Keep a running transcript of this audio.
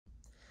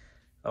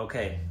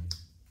Okay,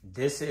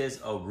 this is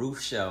a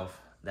roof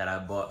shelf that I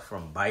bought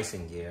from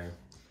Bison Gear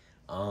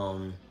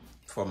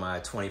for my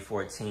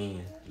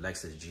 2014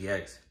 Lexus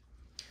GX.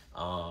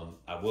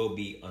 I will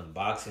be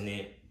unboxing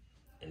it,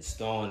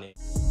 installing it.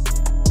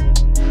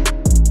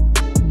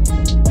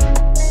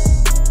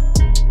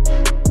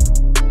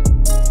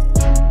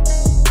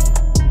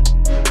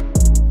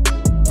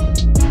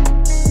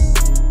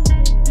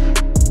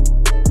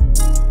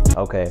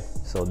 Okay,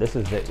 so this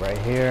is it right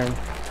here.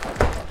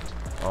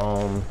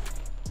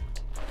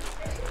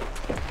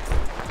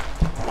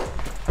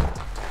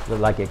 Look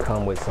like it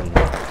come with some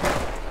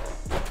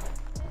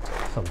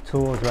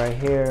tools right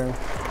here.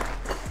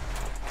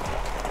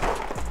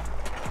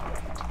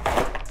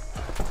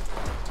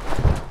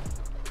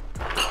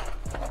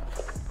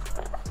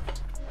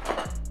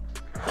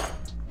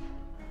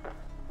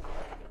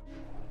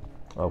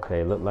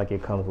 Okay, look like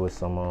it comes with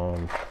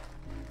some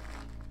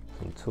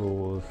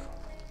tools,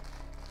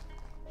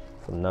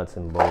 some nuts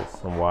and bolts,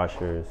 some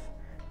washers,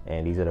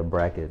 and these are the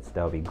brackets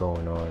that'll be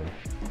going on.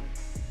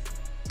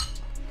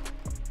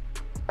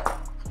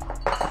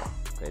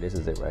 Okay, this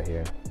is it right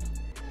here.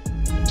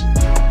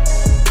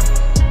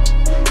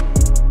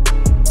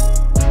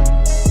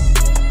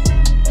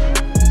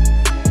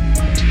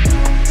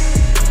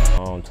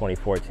 Um,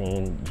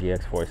 2014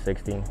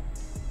 GX460.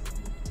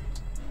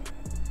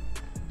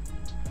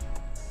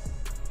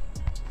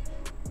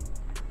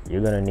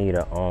 You're gonna need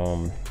a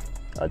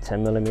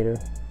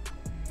 10mm,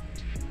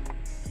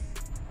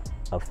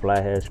 a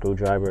flathead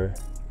screwdriver,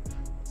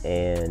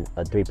 and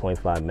a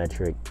 3.5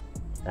 metric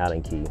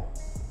Allen key.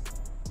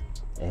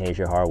 And here's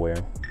your hardware.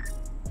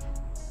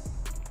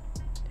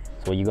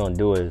 So what you're gonna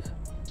do is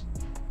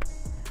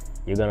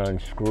you're gonna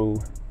unscrew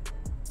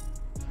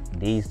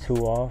these two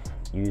off.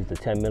 Use the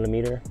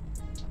 10mm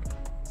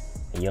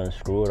and you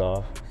unscrew it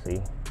off,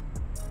 see?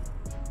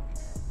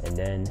 And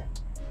then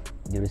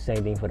do the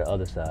same thing for the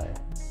other side.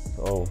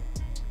 So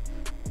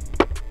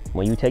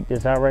when you take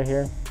this out right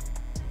here,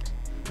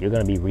 you're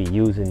gonna be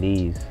reusing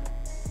these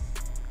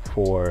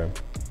for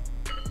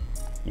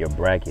your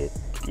bracket.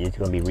 You're just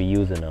gonna be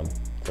reusing them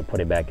to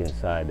put it back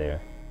inside there.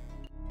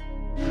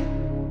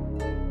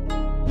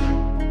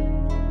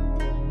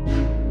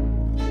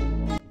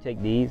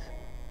 Take these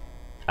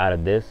out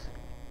of this,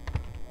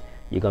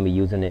 you're gonna be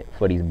using it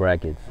for these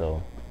brackets.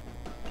 So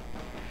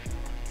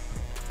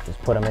just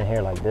put them in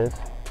here like this.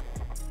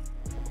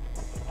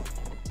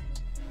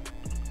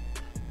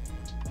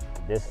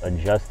 Just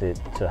adjust it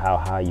to how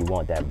high you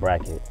want that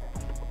bracket.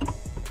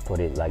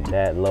 Put it like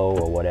that, low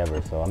or whatever.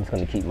 So I'm just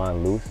gonna keep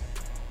mine loose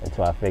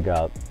until I figure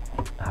out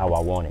how I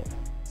want it.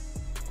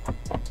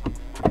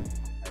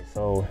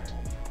 So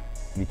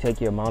you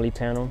take your mounting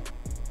panel,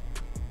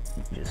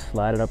 you just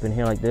slide it up in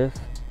here like this.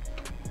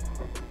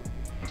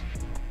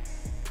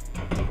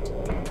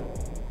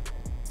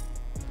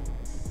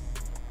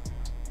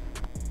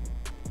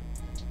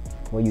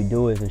 What you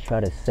do is just try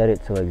to set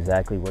it to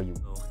exactly where you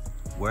go.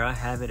 Where I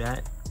have it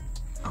at,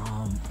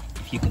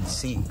 if you can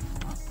see,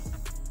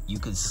 you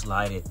could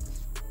slide it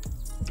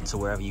to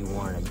wherever you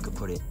want it. You could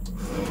put it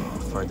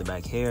further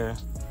back here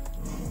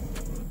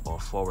or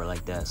forward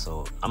like that.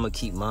 So I'm gonna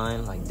keep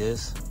mine like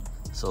this,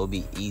 so it'll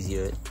be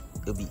easier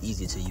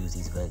to use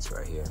these vents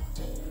right here.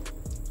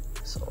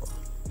 So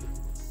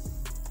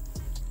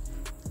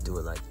do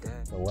it like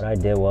that. So what I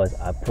did was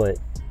I put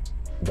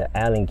the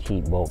Allen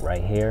key bolt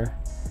right here,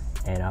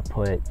 and I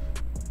put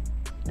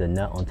the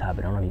nut on top.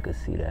 I don't know if you can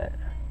see that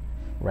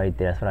right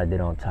there. That's what I did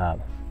on top.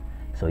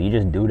 So you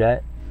just do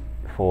that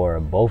for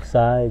both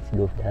sides. You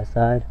do it for that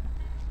side,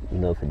 you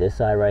do it for this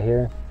side right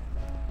here,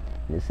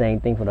 the same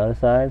thing for the other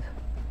sides,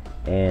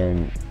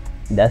 and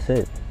that's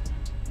it.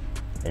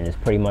 And it's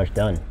pretty much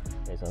done.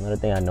 Okay, so another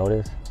thing I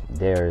noticed,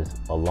 there's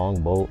a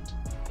long bolt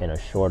and a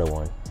shorter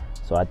one.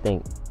 So I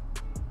think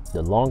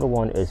the longer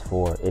one is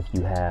for if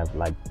you have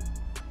like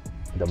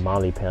the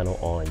mounting panel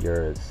on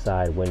your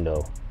side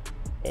window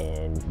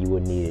and you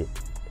would need it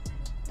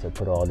to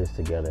put all this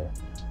together.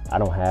 I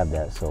don't have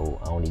that, so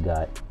I only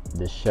got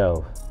this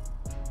shelf.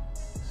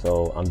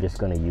 So I'm just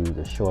gonna use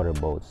the shorter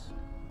bolts.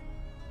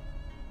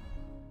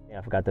 Yeah,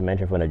 I forgot to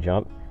mention from the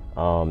jump,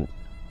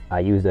 I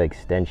used the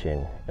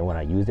extension, and what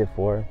I used it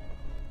for,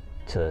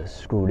 to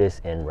screw this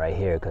in right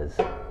here, because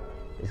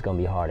it's gonna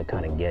be hard to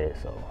kind of get it.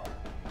 So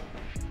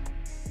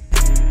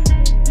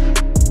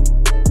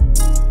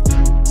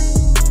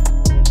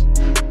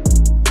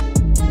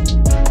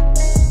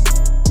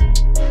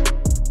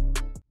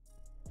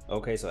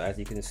okay, so as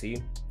you can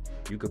see,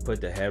 you could put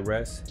the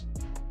headrest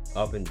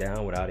up and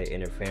down without it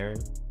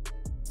interfering.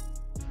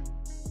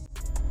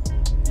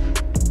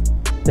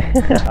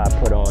 I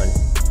put on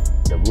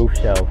the roof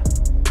shelf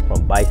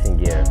from Bison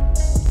Gear,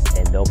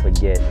 and don't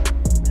forget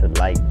to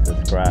like,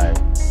 subscribe,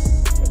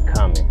 and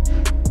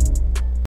comment.